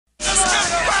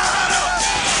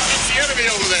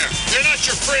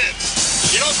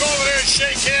friends. You don't go over there and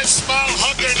shake hands, smile,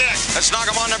 hug their neck. Let's knock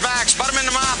them on their backs, butt them in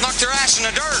the mouth, knock their ass in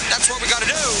the dirt. That's what we got to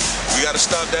do. We got to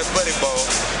stop that buddy ball.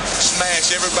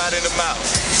 Smash everybody in the mouth.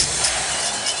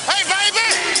 Hey, baby!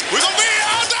 We're going to be here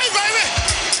all day, baby!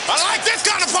 I like this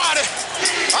kind of party.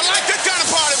 I like this kind of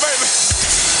party, baby.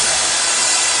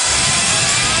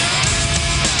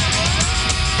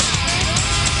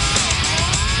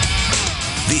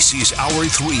 This is Hour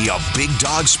 3 of Big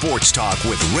Dog Sports Talk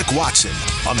with Rick Watson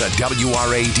on the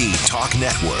WRAD Talk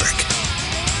Network.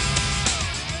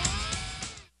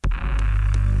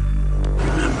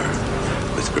 Remember,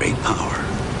 with great power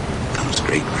comes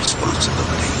great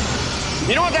responsibility.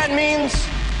 You know what that means?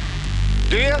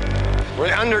 Do you? We're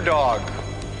the underdog.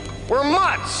 We're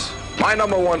mutts. My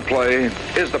number one play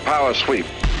is the power sweep.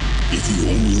 If you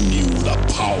only knew the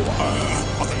power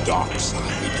of the dark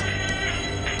side.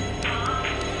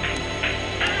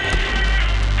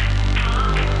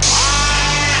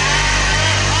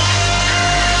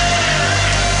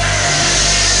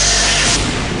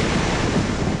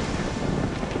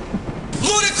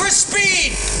 Ludicrous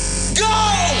speed! Go!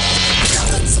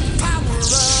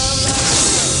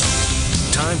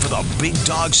 Time for the Big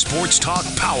Dog Sports Talk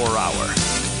Power Hour.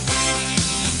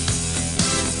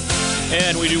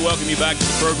 And we do welcome you back to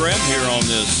the program here on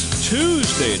this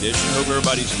Tuesday edition. Hope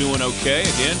everybody's doing okay.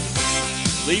 Again,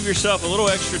 leave yourself a little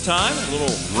extra time, a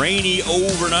little rainy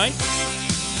overnight.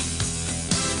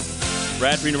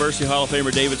 Bradford University Hall of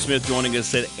Famer David Smith joining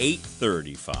us at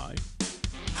 8:35.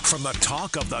 From the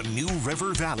talk of the New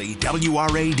River Valley,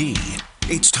 WRAD,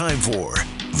 it's time for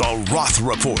the Roth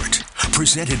Report,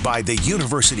 presented by the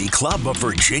University Club of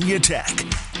Virginia Tech,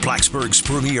 Blacksburg's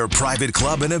premier private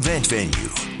club and event venue.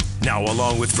 Now,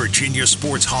 along with Virginia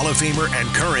Sports Hall of Famer and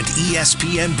current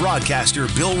ESPN broadcaster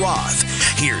Bill Roth,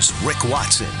 here's Rick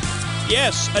Watson.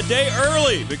 Yes, a day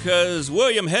early because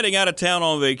William heading out of town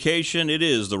on vacation. It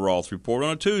is the Roth Report on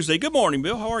a Tuesday. Good morning,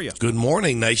 Bill. How are you? Good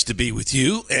morning. Nice to be with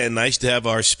you, and nice to have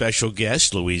our special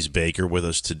guest, Louise Baker, with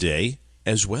us today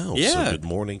as well. Yeah. So good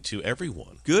morning to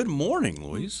everyone. Good morning,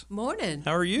 Louise. Morning.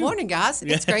 How are you? Morning, guys.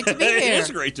 It's great to be here. It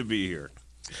is great to be here.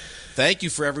 Thank you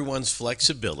for everyone's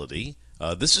flexibility.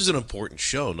 This is an important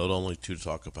show, not only to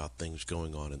talk about things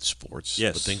going on in sports,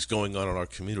 yes, but things going on in our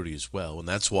community as well, and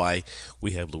that's why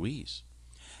we have Louise.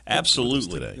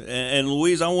 Absolutely. Today. And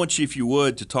Louise, I want you, if you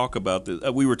would, to talk about this.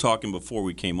 We were talking before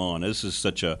we came on. This is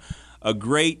such a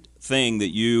great thing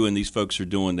that you and these folks are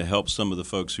doing to help some of the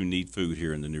folks who need food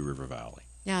here in the New River Valley.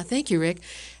 Yeah, thank you, Rick.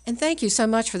 And thank you so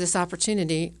much for this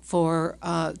opportunity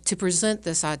to present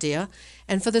this idea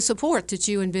and for the support that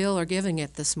you and Bill are giving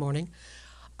it this morning.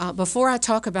 Before I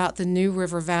talk about the New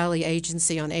River Valley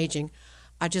Agency on Aging,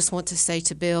 I just want to say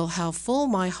to Bill how full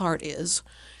my heart is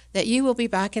that you will be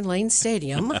back in Lane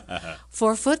Stadium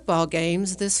for football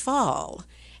games this fall.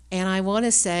 And I want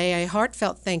to say a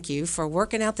heartfelt thank you for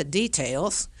working out the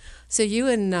details so you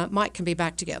and Mike can be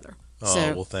back together. Oh,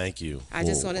 so well, thank you. I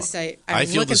just want to say I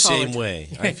feel the same forward. way.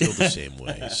 I feel the same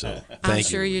way. So I'm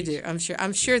sure you do.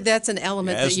 I'm sure that's an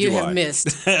element that you have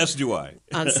missed. As do I.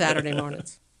 On Saturday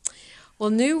mornings. Well,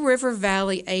 New River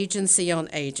Valley Agency on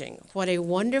Aging, what a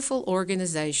wonderful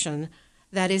organization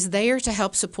that is there to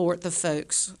help support the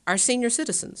folks, our senior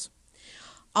citizens.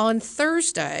 On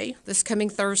Thursday, this coming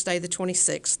Thursday, the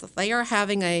 26th, they are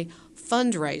having a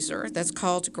fundraiser that's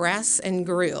called Grass and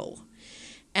Grill.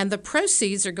 And the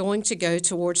proceeds are going to go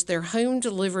towards their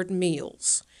home-delivered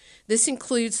meals. This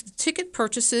includes the ticket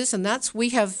purchases, and we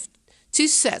have 2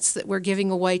 sets that we're giving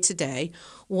away today,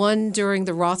 one during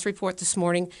the Roth Report this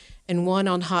morning and one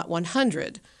on Hot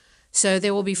 100. So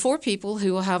there will be 4 people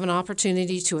who will have an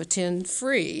opportunity to attend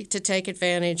free to take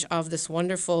advantage of this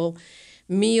wonderful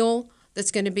meal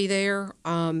that's going to be there,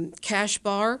 cash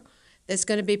bar that's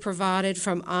going to be provided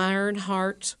from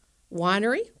Ironheart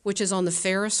Winery, which is on the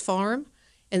Ferris Farm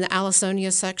in the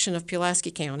Allisonia section of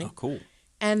Pulaski County. Oh, cool.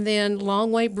 And then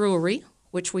Longway Brewery,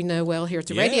 which we know well here at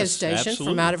the radio station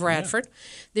from out of Radford. Yeah.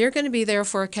 They're going to be there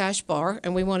for a cash bar,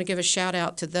 and we want to give a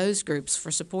shout-out to those groups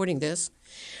for supporting this.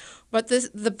 But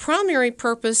the primary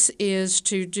purpose is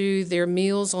to do their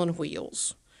Meals on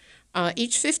Wheels.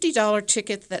 Each $50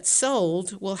 ticket that's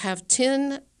sold will have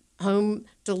 10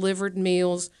 home-delivered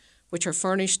meals, which are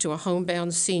furnished to a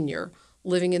homebound senior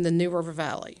living in the New River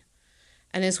Valley.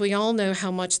 And as we all know how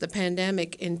much the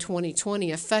pandemic in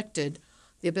 2020 affected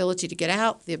the ability to get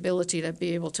out, the ability to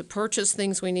be able to purchase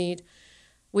things we need,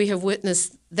 they have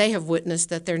witnessed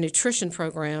that their nutrition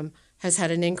program has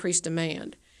had an increased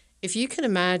demand. If you can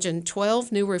imagine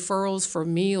 12 new referrals for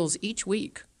meals each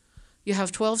week, you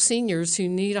have 12 seniors who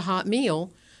need a hot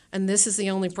meal, and this is the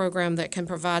only program that can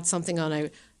provide something on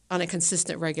a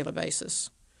consistent, regular basis.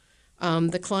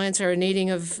 The clients are needing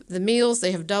of the meals.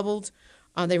 They have doubled.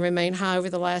 They remain high over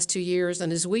the last 2 years.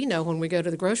 And as we know when we go to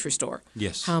the grocery store,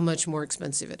 yes, how much more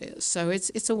expensive it is. So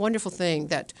it's a wonderful thing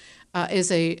that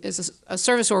is a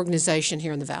service organization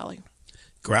here in the Valley.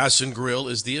 Grass and Grill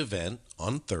is the event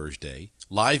on Thursday.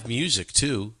 Live music,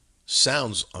 too.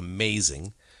 Sounds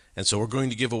amazing. And so we're going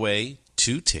to give away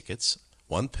 2 tickets,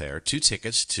 2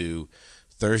 tickets to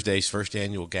Thursday's first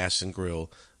annual Gas and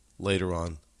Grill later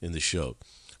on in the show.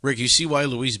 Rick, you see why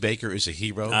Louise Baker is a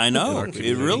hero? I know.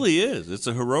 It really is. It's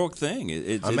a heroic thing.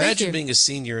 Imagine being a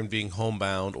senior and being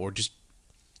homebound or just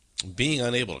being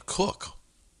unable to cook.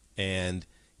 And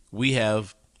we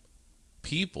have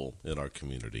people in our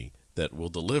community that will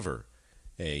deliver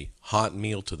a hot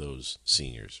meal to those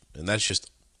seniors. And that's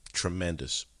just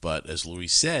tremendous. But as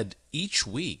Louise said, each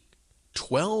week,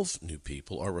 12 new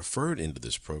people are referred into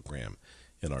this program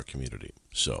in our community.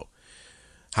 So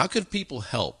how can people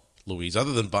help, Louise,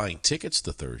 other than buying tickets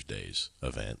to Thursday's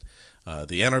event?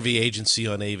 The NRV Agency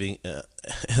on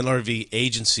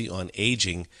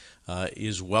Aging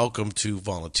is welcome to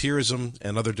volunteerism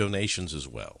and other donations as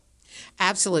well.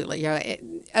 Absolutely.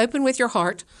 Open with your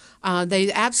heart.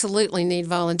 They absolutely need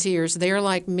volunteers. They're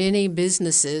like many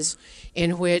businesses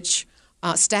in which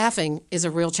staffing is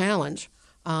a real challenge.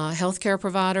 Healthcare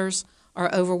providers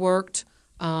are overworked.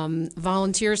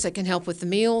 Volunteers that can help with the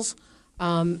meals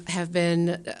have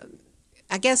been,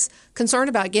 I guess, concerned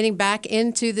about getting back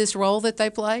into this role that they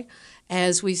play,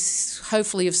 as we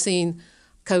hopefully have seen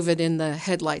COVID in the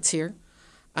headlights here,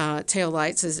 tail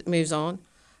lights as it moves on.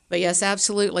 But yes,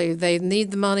 absolutely, they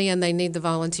need the money and they need the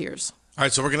volunteers. All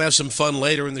right, so we're going to have some fun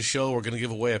later in the show. We're going to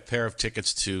give away a pair of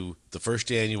tickets to the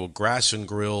first annual Grass and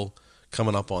Grill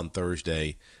coming up on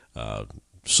Thursday.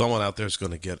 Someone out there is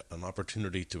going to get an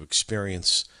opportunity to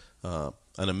experience an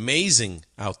amazing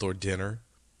outdoor dinner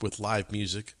with live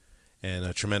music and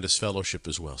a tremendous fellowship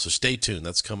as well. So stay tuned.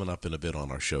 That's coming up in a bit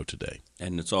on our show today.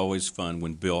 And it's always fun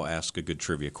when Bill asks a good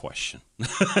trivia question,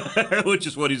 which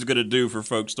is what he's going to do for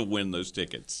folks to win those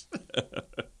tickets.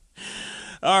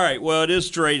 All right. Well, it is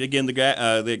straight. Again,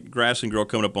 the Grass and Grill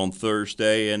coming up on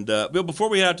Thursday. And, Bill, before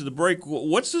we head to the break,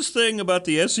 what's this thing about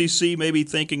the SEC maybe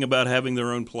thinking about having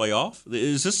their own playoff?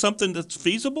 Is this something that's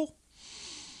feasible?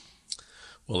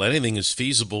 Well, anything is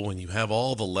feasible when you have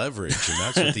all the leverage, and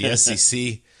that's what the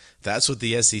SEC. That's what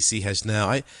the SEC has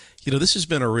now. This has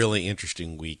been a really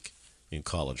interesting week in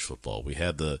college football. We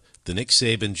had the Nick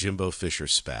Saban, Jimbo Fisher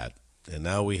spat, and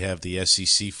now we have the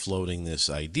SEC floating this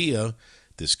idea,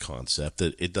 this concept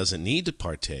that it doesn't need to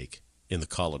partake in the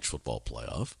college football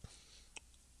playoff.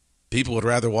 People would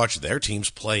rather watch their teams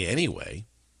play anyway.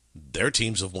 Their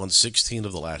teams have won 16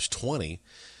 of the last 20.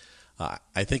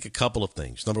 I think a couple of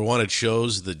things. Number one, it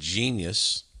shows the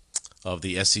genius of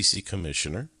the SEC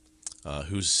commissioner,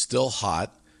 who's still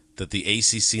hot, that the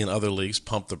ACC and other leagues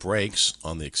pump the brakes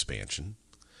on the expansion.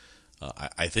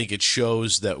 I think it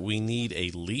shows that we need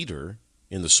a leader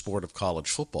in the sport of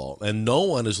college football, and no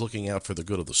one is looking out for the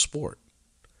good of the sport.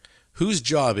 Whose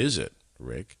job is it,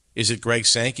 Rick? Is it Greg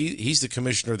Sankey? He's the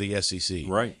commissioner of the SEC.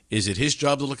 Right. Is it his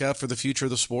job to look out for the future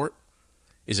of the sport?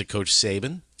 Is it Coach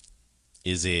Saban?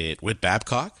 Is it Whit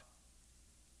Babcock?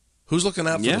 Who's looking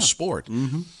out for the sport?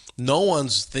 Mm-hmm. No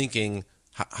one's thinking,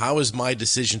 how is my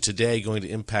decision today going to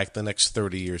impact the next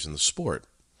 30 years in the sport?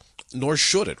 Nor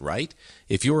should it, right?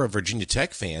 If you're a Virginia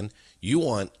Tech fan, you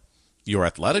want your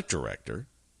athletic director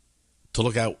to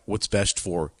look out what's best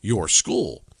for your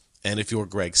school. And if you're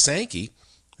Greg Sankey,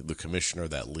 the commissioner of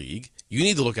that league, you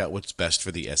need to look out what's best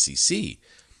for the SEC.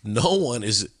 No one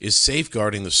is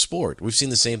safeguarding the sport. We've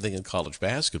seen the same thing in college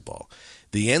basketball.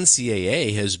 The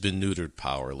NCAA has been neutered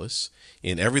powerless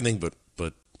in everything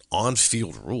but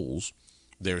on-field rules.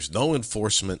 There's no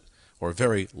enforcement or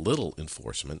very little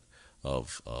enforcement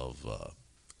of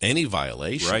any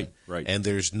violation. Right. And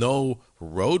there's no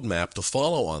roadmap to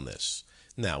follow on this.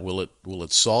 Now, will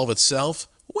it solve itself?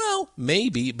 Well,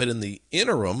 maybe, but in the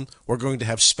interim, we're going to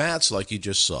have spats like you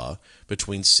just saw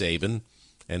between Saban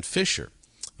and Fisher.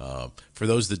 For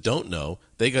those that don't know,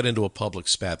 they got into a public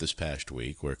spat this past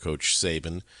week where Coach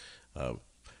Saban,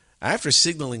 after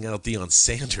signaling out Deion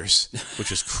Sanders,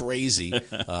 which is crazy,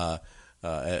 at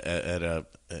a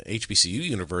HBCU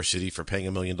university for paying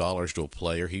 $1 million to a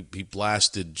player, he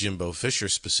blasted Jimbo Fisher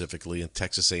specifically in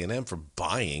Texas A&M for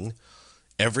buying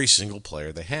every single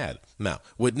player they had. Now,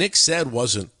 what Nick said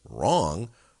wasn't wrong.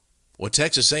 What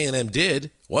Texas A&M did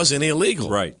wasn't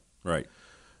illegal. Right.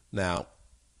 Now,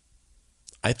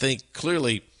 I think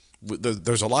clearly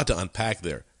there's a lot to unpack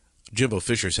there. Jimbo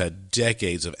Fisher's had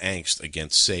decades of angst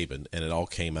against Saban, and it all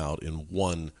came out in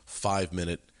one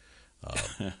 5-minute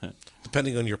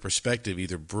Depending on your perspective,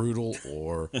 either brutal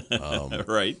or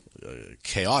right.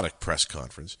 Chaotic press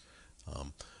conference.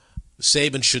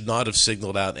 Saban should not have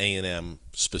signaled out A&M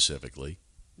specifically.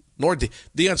 Nor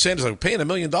Deion Sanders, like, paying $1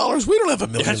 million? We don't have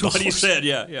 $1 million. That's what he said,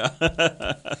 yeah.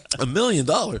 $1 million.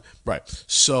 Right.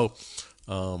 So,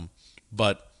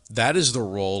 but that is the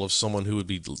role of someone who would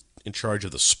be in charge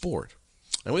of the sport.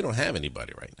 And we don't have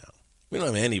anybody right now. We don't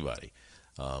have anybody.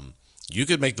 You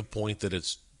could make the point that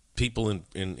it's people in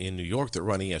New York that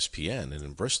run ESPN and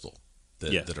in Bristol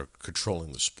that are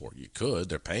controlling the sport. You could.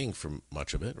 They're paying for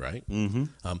much of it, right? Mm-hmm.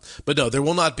 But no, there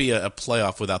will not be a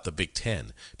playoff without the Big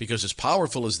Ten, because as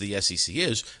powerful as the SEC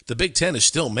is, the Big Ten is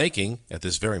still making, at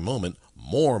this very moment,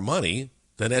 more money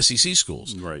than SEC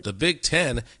schools. Right. The Big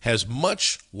Ten has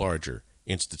much larger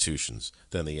institutions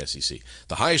than the SEC.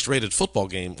 The highest rated football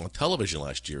game on television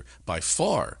last year by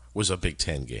far was a Big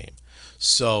Ten game.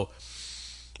 So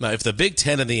now if the Big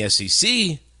Ten and the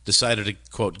SEC decided to,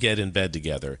 quote, get in bed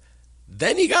together,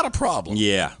 then you got a problem.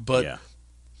 Yeah. But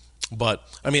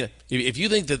I mean, if you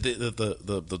think that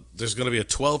there's going to be a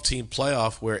 12-team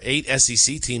playoff where 8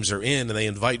 SEC teams are in and they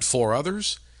invite 4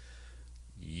 others,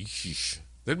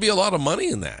 there'd be a lot of money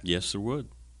in that. Yes, there would.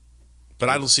 But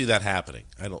I don't see that happening.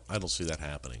 I don't see that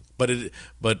happening. But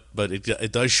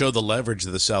it does show the leverage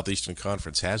that the Southeastern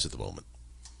Conference has at the moment.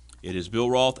 It is Bill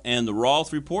Roth and the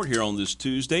Roth Report here on this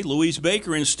Tuesday. Louise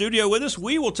Baker in studio with us.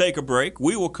 We will take a break.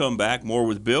 We will come back more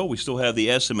with Bill. We still have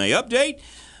the SMA update,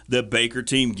 the Baker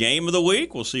Team Game of the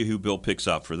Week. We'll see who Bill picks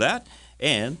up for that.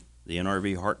 And the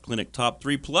NRV Heart Clinic Top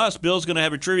 3 Plus. Bill's going to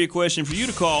have a trivia question for you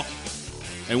to call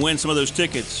and win some of those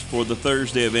tickets for the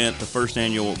Thursday event, the first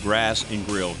annual Grass and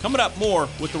Grill. Coming up more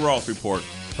with the Roth Report.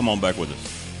 Come on back with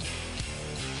us.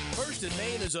 First in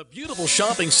Main is a beautiful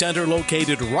shopping center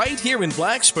located right here in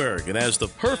Blacksburg and has the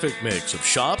perfect mix of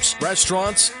shops,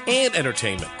 restaurants, and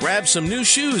entertainment. Grab some new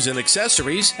shoes and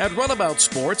accessories at Runabout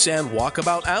Sports and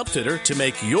Walkabout Outfitter to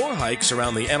make your hikes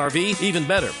around the NRV even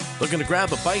better. Looking to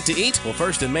grab a bite to eat? Well,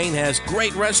 First in Main has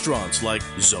great restaurants like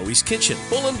Zoe's Kitchen,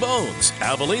 Bull and Bones,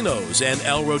 Avelino's, and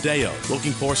El Rodeo.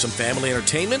 Looking for some family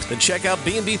entertainment? Then check out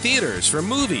B&B Theaters for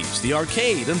movies, the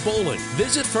arcade, and bowling.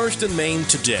 Visit First in Main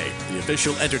today, the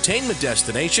official entertainment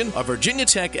destination of Virginia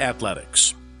Tech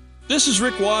Athletics. This is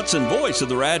Rick Watson, voice of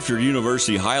the Radford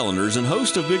University Highlanders and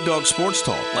host of Big Dog Sports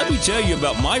Talk. Let me tell you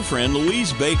about my friend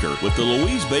Louise Baker with the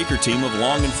Louise Baker team of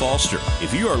Long and Foster.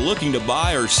 If you are looking to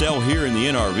buy or sell here in the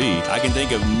NRV, I can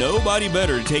think of nobody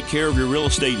better to take care of your real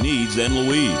estate needs than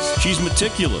Louise. She's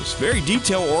meticulous, very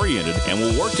detail-oriented, and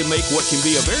will work to make what can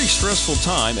be a very stressful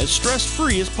time as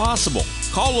stress-free as possible.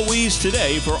 Call Louise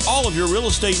today for all of your real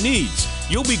estate needs.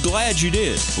 You'll be glad you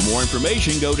did. For more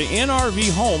information, go to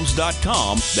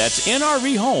nrvhomes.com. That's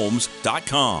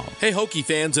nrvhomes.com. Hey, Hokie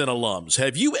fans and alums,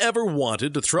 have you ever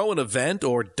wanted to throw an event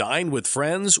or dine with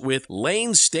friends with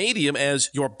Lane Stadium as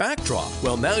your backdrop?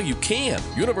 Well, now you can.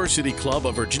 University Club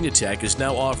of Virginia Tech is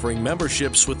now offering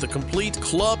memberships with the complete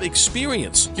club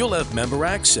experience. You'll have member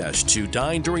access to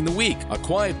dine during the week, a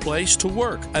quiet place to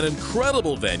work, an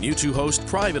incredible venue to host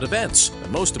private events,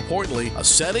 and most importantly, a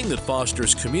setting that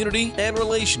fosters community and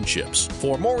relationships.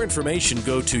 For more information,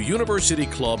 go to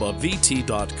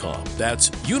universityclubofvt.com.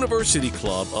 That's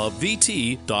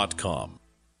universityclubofvt.com.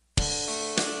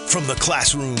 From the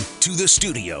classroom to the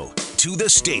studio to the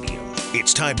stadium,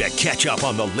 it's time to catch up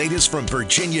on the latest from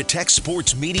Virginia Tech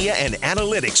Sports Media and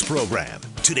Analytics program.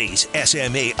 Today's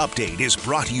SMA update is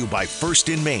brought to you by First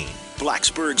in Main,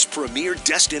 Blacksburg's premier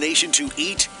destination to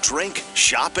eat, drink,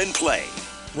 shop, and play.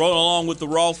 Rolling along with the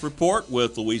Roth Report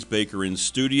with Louise Baker in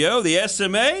studio. The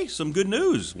SMA, some good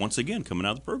news once again coming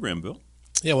out of the program, Bill.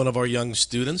 Yeah, one of our young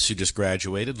students who just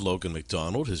graduated, Logan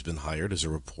McDonald, has been hired as a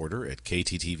reporter at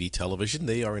KTTV Television.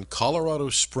 They are in Colorado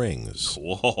Springs.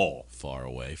 Whoa. Far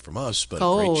away from us, but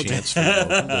Cold. a great chance for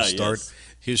Logan to start Yes.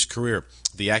 his career.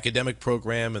 The academic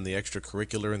program and the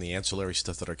extracurricular and the ancillary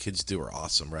stuff that our kids do are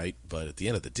awesome, right? But at the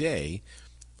end of the day,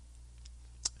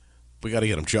 we got to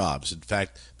get them jobs. In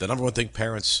fact, the number one thing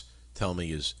parents tell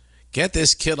me is, get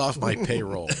this kid off my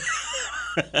payroll.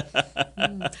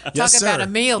 Talk about a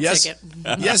meal ticket.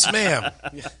 Yes, ma'am.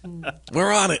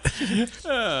 We're on it.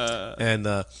 And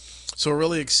so we're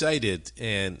really excited.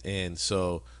 And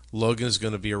so Logan is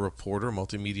going to be a reporter,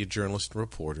 multimedia journalist and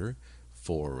reporter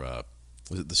for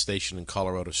the station in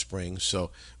Colorado Springs. So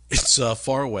it's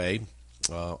far away,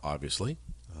 obviously,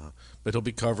 but he'll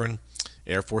be covering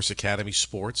Air Force Academy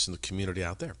sports and the community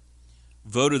out there.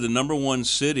 Voted the number one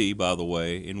city, by the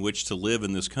way, in which to live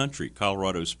in this country,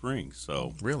 Colorado Springs.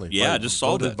 So really, yeah, I just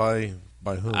saw that. By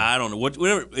By whom? I don't know.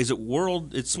 Whatever is it?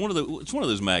 World. It's one of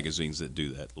those magazines that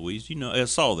do that. Louise, I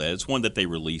saw that. It's one that they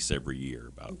release every year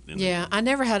about. Yeah, I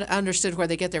never had understood where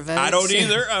they get their votes. I don't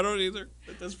either.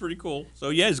 But that's pretty cool. So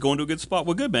yeah, he's going to a good spot.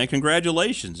 Well, good man.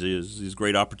 Congratulations. These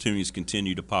great opportunities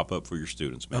continue to pop up for your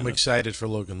students, man. I'm excited for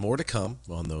Logan. More to come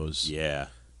on those. Yeah.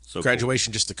 So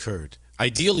graduation just occurred.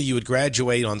 Ideally, you would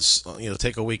graduate on,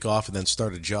 take a week off and then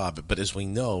start a job. But as we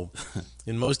know,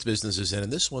 in most businesses, and in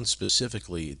this one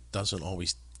specifically, it doesn't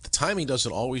always. The timing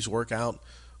doesn't always work out.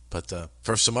 But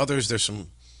for some others,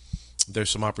 there's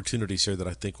some opportunities here that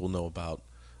I think we'll know about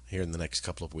here in the next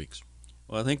couple of weeks.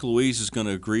 Well, I think Louise is going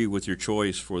to agree with your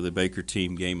choice for the Baker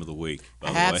team game of the week.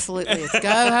 Absolutely. Let's go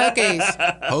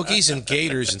Hokies. Hokies and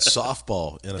Gators in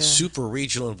softball in a super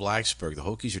regional in Blacksburg. The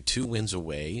Hokies are 2 wins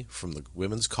away from the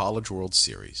Women's College World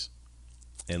Series.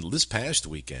 And this past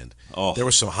weekend, there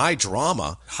was some high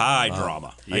drama.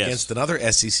 Yes. Against another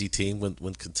SEC team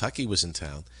when Kentucky was in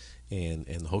town. And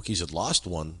the Hokies had lost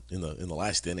one in the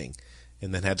last inning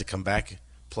and then had to come back,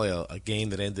 play a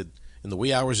game that ended in the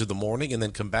wee hours of the morning, and then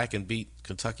come back and beat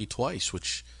Kentucky twice,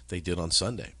 which they did on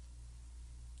Sunday.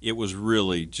 It was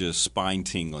really just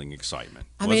spine-tingling excitement,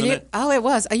 it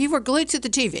was. You were glued to the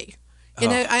TV,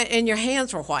 and your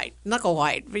hands were knuckle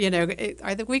white.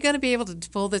 Are we going to be able to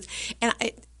pull this? And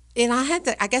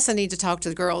I guess I need to talk to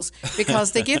the girls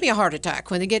because they give me a heart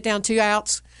attack when they get down 2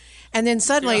 outs, and then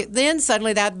suddenly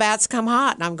that bat's come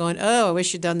hot, and I'm going, I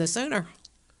wish you'd done this sooner.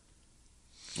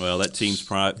 Well, that team's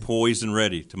poised and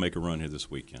ready to make a run here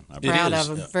this weekend. Proud of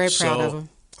them. Very proud of them.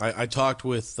 I talked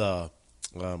with the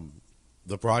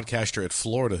broadcaster at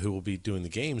Florida who will be doing the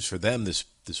games for them this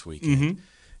weekend.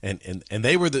 Mm-hmm. And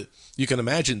they were you can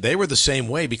imagine, they were the same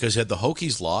way because had the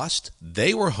Hokies lost,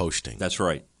 they were hosting. That's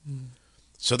right.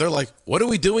 So they're like, what are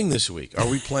we doing this week? Are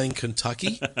we playing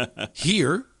Kentucky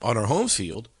here on our home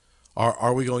field? Or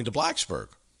are we going to Blacksburg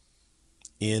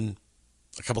in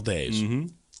a couple days? Mm-hmm.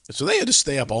 So they had to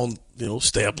stay up late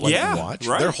and watch.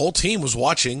 Right. Their whole team was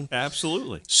watching.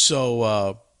 Absolutely.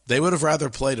 So they would have rather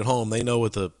played at home. They know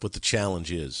what the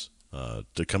challenge is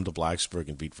to come to Blacksburg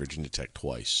and beat Virginia Tech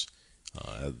twice.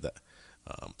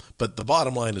 But the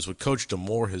bottom line is what Coach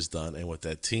DeMore has done and what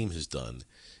that team has done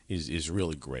is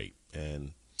really great.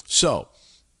 And so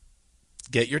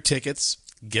get your tickets.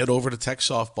 Get over to Tech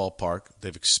Softball Park.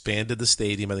 They've expanded the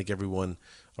stadium. I think everyone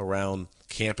around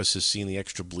campus has seen the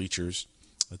extra bleachers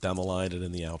down the line and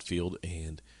in the outfield,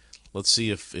 and let's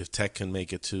see if Tech can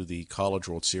make it to the College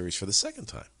World Series for the second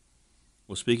time.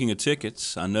 Well, speaking of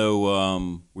tickets, I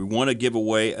know we want to give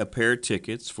away a pair of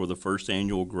tickets for the first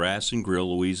annual Grass and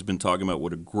Grill. Louise has been talking about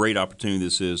what a great opportunity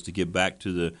this is to give back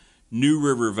to the New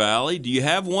River Valley. Do you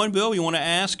have one, Bill? You want to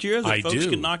ask here? I folks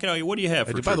do. Can knock it out. What do you have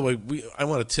for By the way, I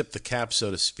want to tip the cap,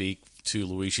 so to speak, to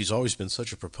Louise. She's always been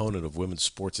such a proponent of women's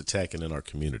sports at Tech and in our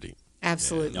community.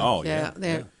 Absolutely.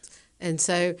 Yeah. And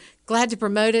so glad to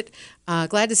promote it.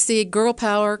 Glad to see girl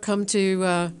power come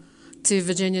to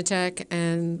Virginia Tech,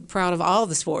 and proud of all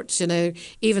the sports.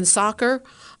 Even soccer,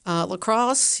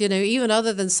 lacrosse. Even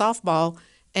other than softball,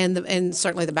 and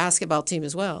certainly the basketball team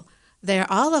as well.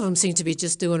 All of them seem to be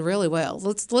just doing really well.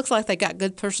 Looks like they got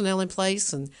good personnel in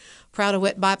place, and proud of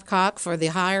Whit Babcock for the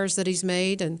hires that he's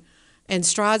made, and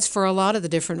strides for a lot of the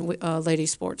different lady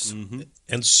sports. Mm-hmm.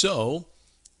 And so,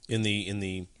 in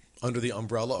the under the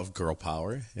umbrella of girl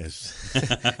power, as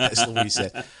Louise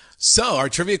said. So our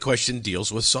trivia question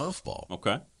deals with softball.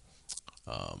 Okay.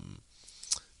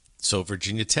 So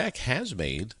Virginia Tech has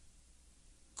made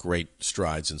great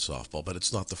strides in softball, but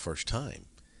it's not the first time.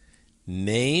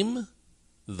 Name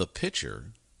the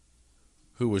pitcher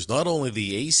who was not only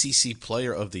the ACC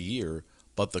Player of the Year,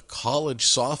 but the College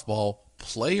Softball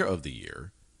Player of the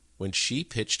Year when she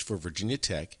pitched for Virginia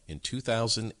Tech in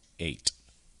 2008.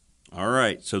 All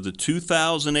right, so the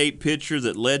 2008 pitcher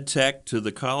that led Tech to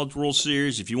the College World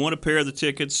Series, if you want a pair of the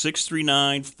tickets,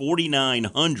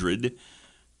 639-4900.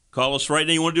 Call us right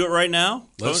now. You want to do it right now?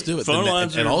 Let's do it. Phone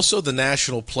lines and also the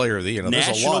National Player of the Year. Now,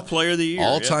 National Player of the Year.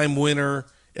 All-time winner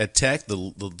at Tech, the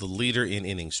leader in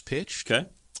innings pitched, okay,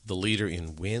 the leader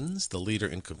in wins, the leader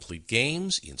in complete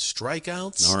games, in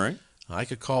strikeouts. All right. I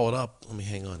could call it up. Let me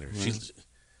hang on here.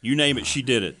 You name it, she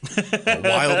did it.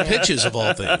 Wild pitches, of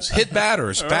all things. Hit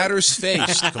batters, batters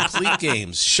faced, complete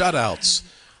games, shutouts,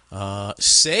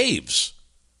 saves,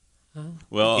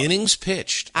 innings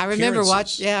pitched. I remember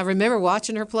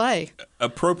watching her play.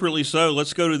 Appropriately so.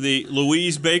 Let's go to the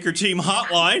Louise Baker team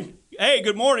hotline. Hey,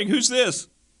 good morning. Who's this?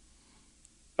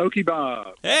 Hokey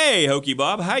Bob. Hey, Hokey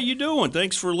Bob. How you doing?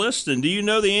 Thanks for listening. Do you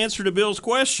know the answer to Bill's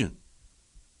question?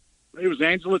 It was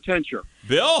Angela Tencher.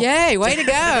 Bill? Yay, way to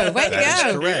go. Way to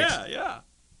go. Correct. Yeah.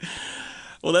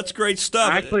 Well, that's great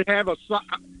stuff. I actually have a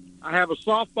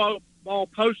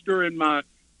softball poster in my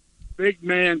big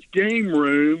man's game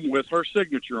room with her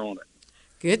signature on it.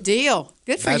 Good deal.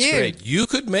 Good for That's you. great. You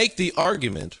could make the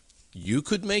argument.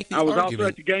 I was also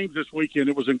at the games this weekend.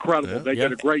 It was incredible. They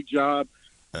did a great job.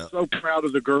 So proud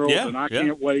of the girls, and I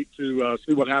can't wait to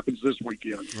see what happens this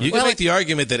weekend. You can make the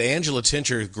argument that Angela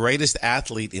Tincher is the greatest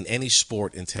athlete in any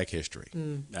sport in Tech history.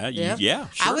 Yeah,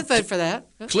 sure. I would vote for that.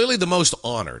 Clearly the most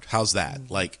honored. How's that?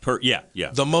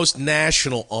 The most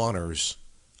national honors.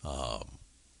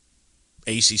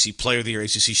 ACC Player of the Year,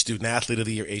 ACC Student Athlete of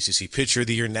the Year, ACC Pitcher of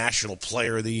the Year, National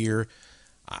Player of the Year.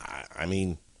 I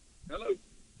mean,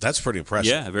 that's pretty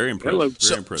impressive. Yeah, very impressive.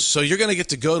 Very impressive. So you're going to get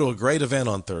to go to a great event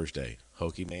on Thursday,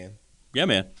 Hokie man. Yeah,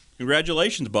 man.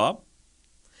 Congratulations, Bob.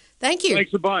 Thank you.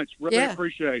 Thanks a bunch. Really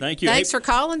appreciate it. Thank you. Thanks for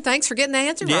calling. Thanks for getting the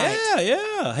answer right.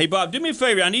 Yeah. Hey, Bob, do me a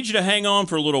favor. I need you to hang on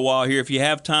for a little while here if you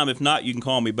have time. If not, you can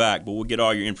call me back, but we'll get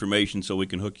all your information so we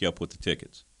can hook you up with the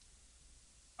tickets.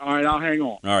 All right, I'll hang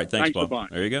on. All right, thanks, Bob. a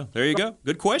bunch. There you go.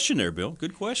 Good question there, Bill.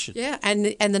 Good question. Yeah, and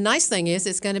the nice thing is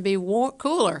it's going to be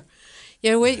cooler. You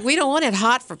know, we don't want it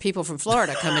hot for people from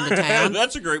Florida coming to town.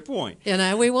 That's a great point. You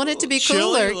know, we want it to be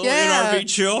cooler. Chilly, NRV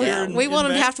chill here. We want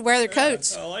them to have to wear their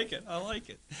coats. I like it.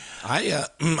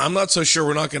 I'm not so sure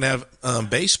we're not going to have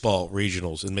baseball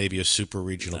regionals and maybe a super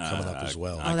regional coming up as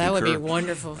well. Oh, that would be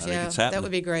wonderful. Yeah, that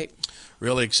would be great.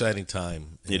 Really exciting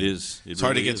time. It is. It's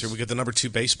hard to get through. We got the number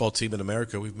 2 baseball team in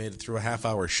America. We've made it through a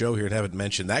half-hour show here and haven't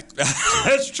mentioned that.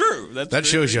 That's true. That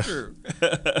shows you. True.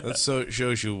 That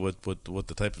shows you what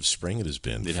the type of spring it has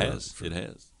been. It has.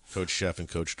 Coach Sheff and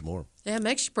Coach DeMore. Yeah, it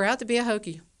makes you proud to be a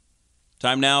Hokie.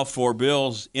 Time now for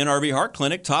Bill's NRV Heart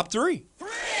Clinic Top 3. 3,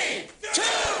 2,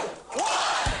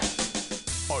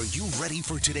 1. Are you ready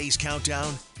for today's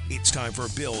countdown? It's time for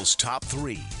Bill's Top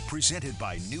 3, presented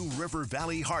by New River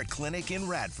Valley Heart Clinic in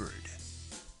Radford.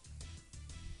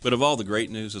 But of all the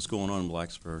great news that's going on in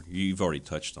Blacksburg, you've already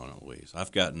touched on it, Louise.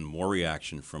 I've gotten more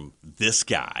reaction from this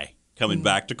guy coming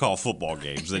back to call football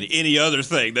games than any other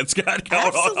thing that's got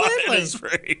going on in his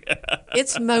spring.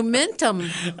 It's momentum.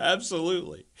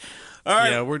 Absolutely. All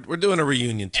right. Yeah, we're doing a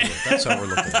reunion tour. That's how we're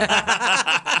looking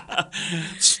at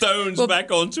it. Stones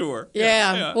back on tour.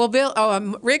 Yeah. Well, Bill,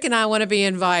 Rick and I want to be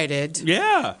invited.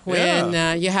 Yeah.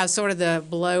 When you have sort of the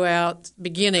blowout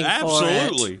beginning for it.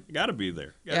 Absolutely. Got to be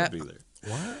there. Got to be there.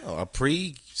 Wow, a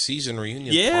pre-season reunion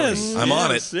party. I'm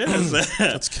on it. Yes.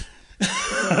 That's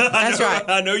right.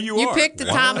 I know you are. You picked the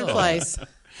time and place.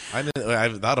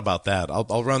 I've thought about that.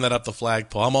 I'll run that up the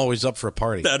flagpole. I'm always up for a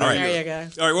party. There you go.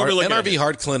 All right, what are we looking at? NRV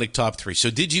Heart Clinic Top 3.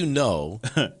 So did you know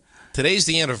today's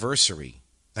the anniversary,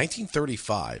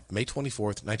 1935, May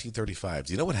 24th, 1935.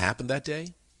 Do you know what happened that day?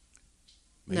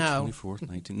 May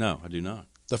 24th, No, I do not.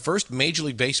 The first Major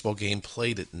League Baseball game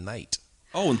played at night.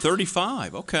 Oh, in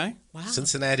 35. Okay. Wow.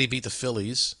 Cincinnati beat the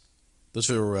Phillies. Those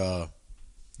were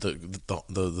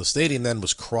the stadium then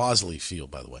was Crosley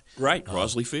Field, by the way. Right,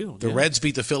 Crosley Field. The Reds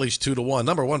beat the Phillies 2-1.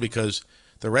 Number one, because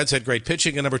the Reds had great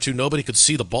pitching, and number two, nobody could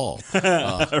see the ball.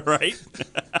 Right.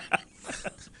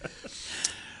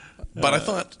 But I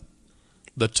thought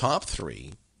the top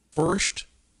 3 first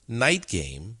night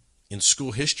game in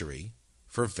school history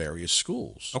for various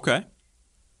schools. Okay.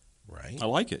 Right. I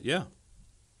like it. Yeah.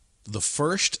 The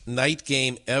first night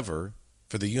game ever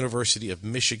for the University of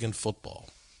Michigan football.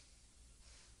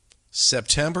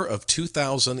 September of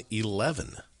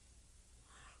 2011.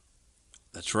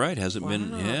 That's right. Hasn't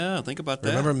been. Yeah, think about that.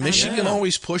 Remember, Michigan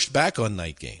always pushed back on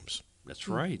night games. That's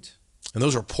right. And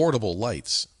those were portable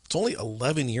lights. It's only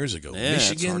 11 years ago. Yeah,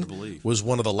 Michigan hard to believe. was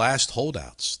one of the last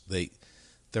holdouts.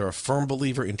 They're a firm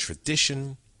believer in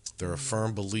tradition. They're a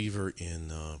firm believer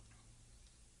in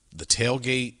the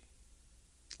tailgate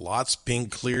lots being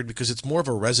cleared because it's more of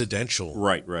a residential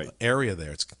area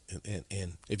there.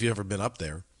 And if you've ever been up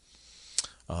there,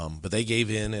 but they gave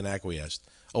in and acquiesced.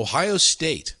 Ohio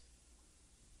State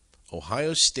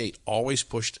always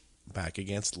pushed back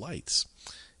against lights.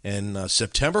 And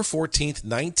September 14th,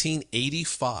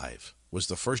 1985 was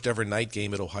the first ever night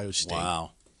game at Ohio State.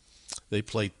 Wow. They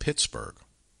played Pittsburgh.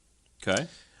 Okay.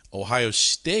 Ohio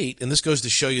State, and this goes to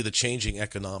show you the changing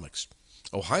economics.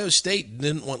 Ohio State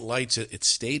didn't want lights at its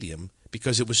stadium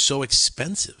because it was so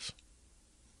expensive.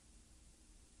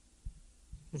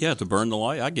 Yeah, to burn the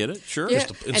light. I get it. Sure. Yeah,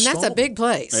 and that's a big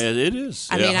place. It is.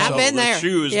 I mean, I've been there. The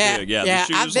shoe is big. Yeah, the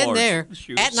shoe I've is been large. there.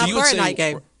 Not for a night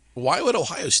game. Why would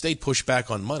Ohio State push back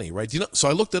on money, right? Do you know? So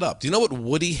I looked it up. Do you know what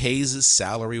Woody Hayes'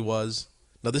 salary was?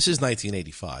 Now, this is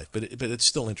 1985, but it's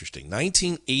still interesting.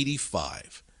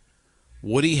 1985,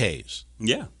 Woody Hayes.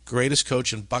 Yeah. Greatest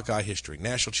coach in Buckeye history,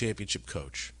 national championship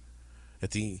coach.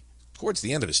 At the towards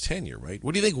the end of his tenure, right?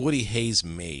 What do you think Woody Hayes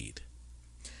made?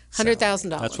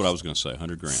 $100,000. That's what I was going to say.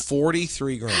 $100,000.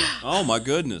 $43,000. Oh my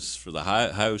goodness! For the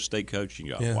Ohio State coaching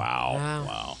job. Yeah.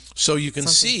 Wow. So you can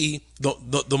see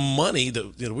the money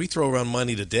that we throw around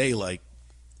money today, like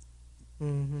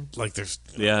there's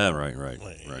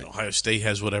right. Ohio State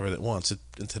has whatever it wants,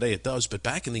 and today it does. But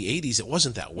back in the '80s, it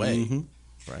wasn't that way,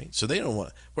 right? So they don't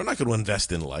want. We're not going to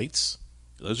invest in lights.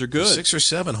 Those are good. 6 or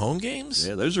 7 home games.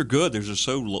 Yeah, those are good. Those are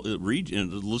so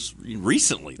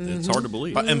recently. It's hard to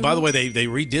believe. And by the way, they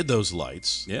redid those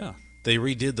lights. Yeah. They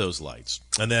redid those lights.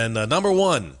 And then number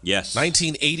 1. Yes.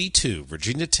 1982,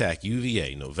 Virginia Tech,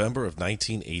 UVA, November of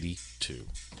 1982.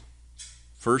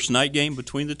 First night game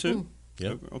between the two?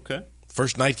 Yep. Okay.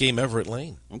 First night game ever at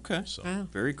Lane. Okay. So. Wow.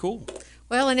 Very cool.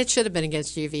 Well, and it should have been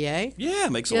against UVA. Yeah,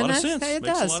 makes a lot of sense. It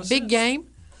does. Big game,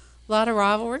 a lot of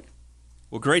rivalry.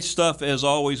 Well, great stuff as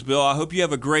always, Bill. I hope you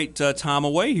have a great time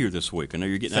away here this week. I know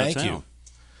you're getting out of town.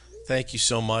 Thank you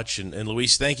so much. And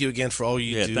Luis, thank you again for all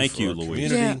you do thank for you, our Luis.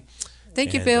 community. Yeah.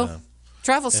 Thank you, Bill.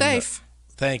 Travel safe.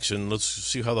 Thanks, and let's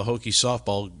see how the Hokie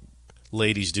softball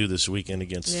ladies do this weekend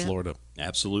against Florida.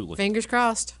 Absolutely. Fingers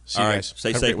crossed. See you guys.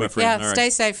 Stay safe, my friend. Yeah, stay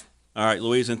safe. All right,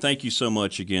 Louise, and thank you so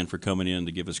much again for coming in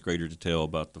to give us greater detail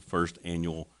about the first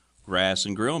annual Grass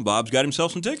and Grill. And Bob's got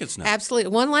himself some tickets now. Absolutely.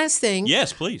 One last thing.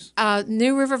 Yes, please.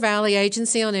 New River Valley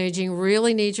Agency on Aging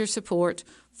really needs your support.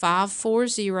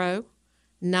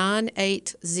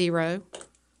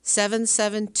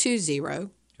 540-980-7720.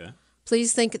 Okay.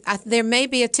 Please think there may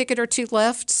be a ticket or two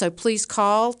left, so please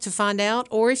call to find out,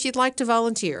 or if you'd like to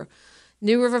volunteer.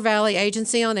 New River Valley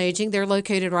Agency on Aging, they're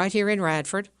located right here in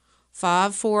Radford.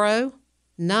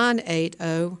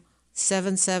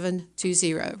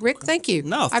 540-980-7720. Rick, thank you.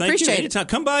 No, I appreciate it.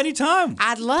 Come by anytime.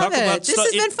 I'd love it. This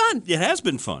has been fun. It has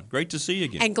been fun. Great to see you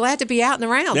again. And glad to be out and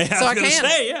around. Yeah, so I was going to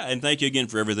say, yeah. And thank you again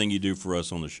for everything you do for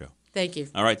us on the show. Thank you.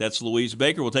 All right, that's Louise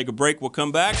Baker. We'll take a break. We'll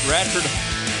come back. Radford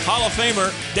Hall of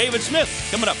Famer David Smith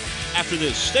coming up after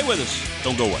this. Stay with us.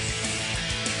 Don't go away.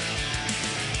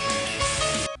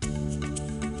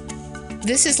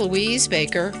 This is Louise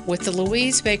Baker with the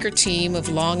Louise Baker team of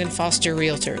Long & Foster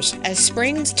Realtors. As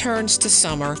spring turns to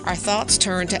summer, our thoughts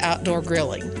turn to outdoor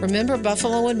grilling. Remember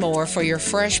Buffalo & More for your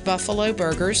fresh buffalo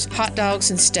burgers, hot dogs,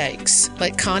 and steaks.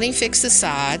 Let Connie fix the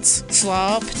sides,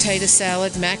 slaw, potato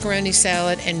salad, macaroni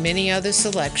salad, and many other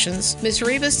selections. Ms.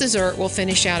 Reba's dessert will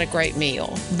finish out a great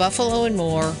meal. Buffalo &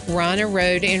 More, Reiner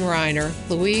Road in Reiner,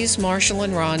 Louise, Marshall,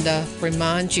 and Rhonda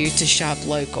remind you to shop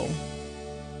local.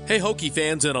 Hey, Hokie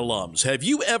fans and alums, have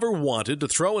you ever wanted to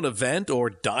throw an event or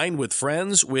dine with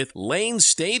friends with Lane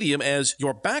Stadium as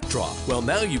your backdrop? Well,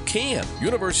 now you can.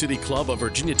 University Club of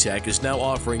Virginia Tech is now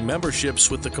offering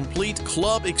memberships with the complete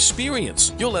club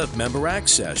experience. You'll have member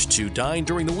access to dine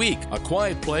during the week, a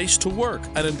quiet place to work,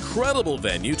 an incredible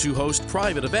venue to host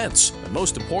private events, and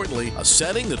most importantly, a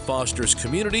setting that fosters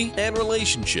community and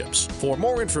relationships. For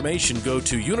more information, go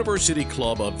to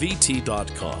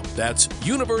universityclubofvt.com. That's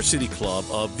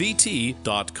universityclubofvt.com.